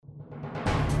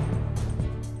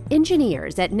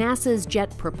Engineers at NASA's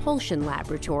Jet Propulsion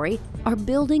Laboratory are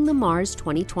building the Mars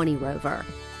 2020 rover.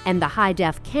 And the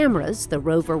high-def cameras the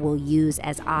rover will use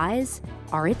as eyes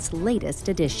are its latest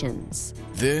additions.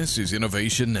 This is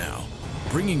Innovation Now,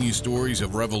 bringing you stories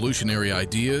of revolutionary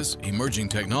ideas, emerging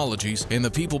technologies, and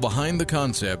the people behind the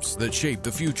concepts that shape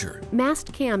the future.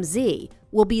 Mastcam Z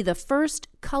will be the first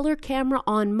color camera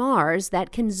on Mars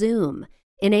that can zoom,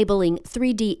 enabling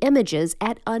 3D images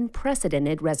at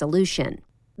unprecedented resolution.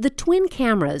 The twin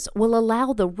cameras will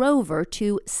allow the rover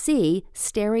to see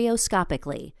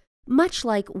stereoscopically, much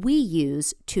like we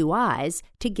use two eyes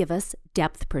to give us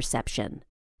depth perception.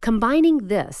 Combining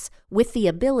this with the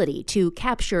ability to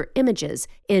capture images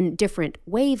in different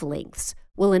wavelengths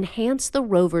will enhance the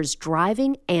rover's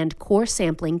driving and core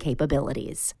sampling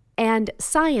capabilities. And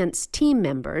science team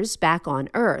members back on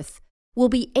Earth will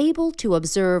be able to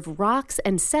observe rocks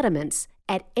and sediments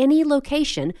at any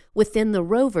location within the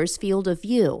rover's field of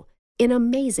view in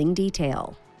amazing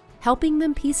detail, helping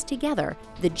them piece together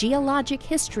the geologic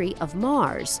history of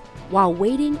Mars while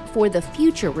waiting for the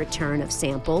future return of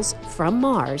samples from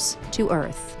Mars to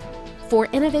Earth. For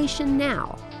Innovation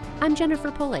Now, I'm Jennifer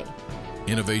Pulley.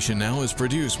 Innovation Now is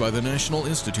produced by the National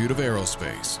Institute of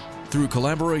Aerospace through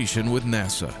collaboration with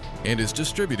NASA and is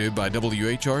distributed by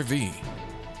WHRV.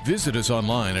 Visit us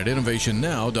online at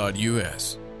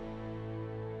innovationnow.us.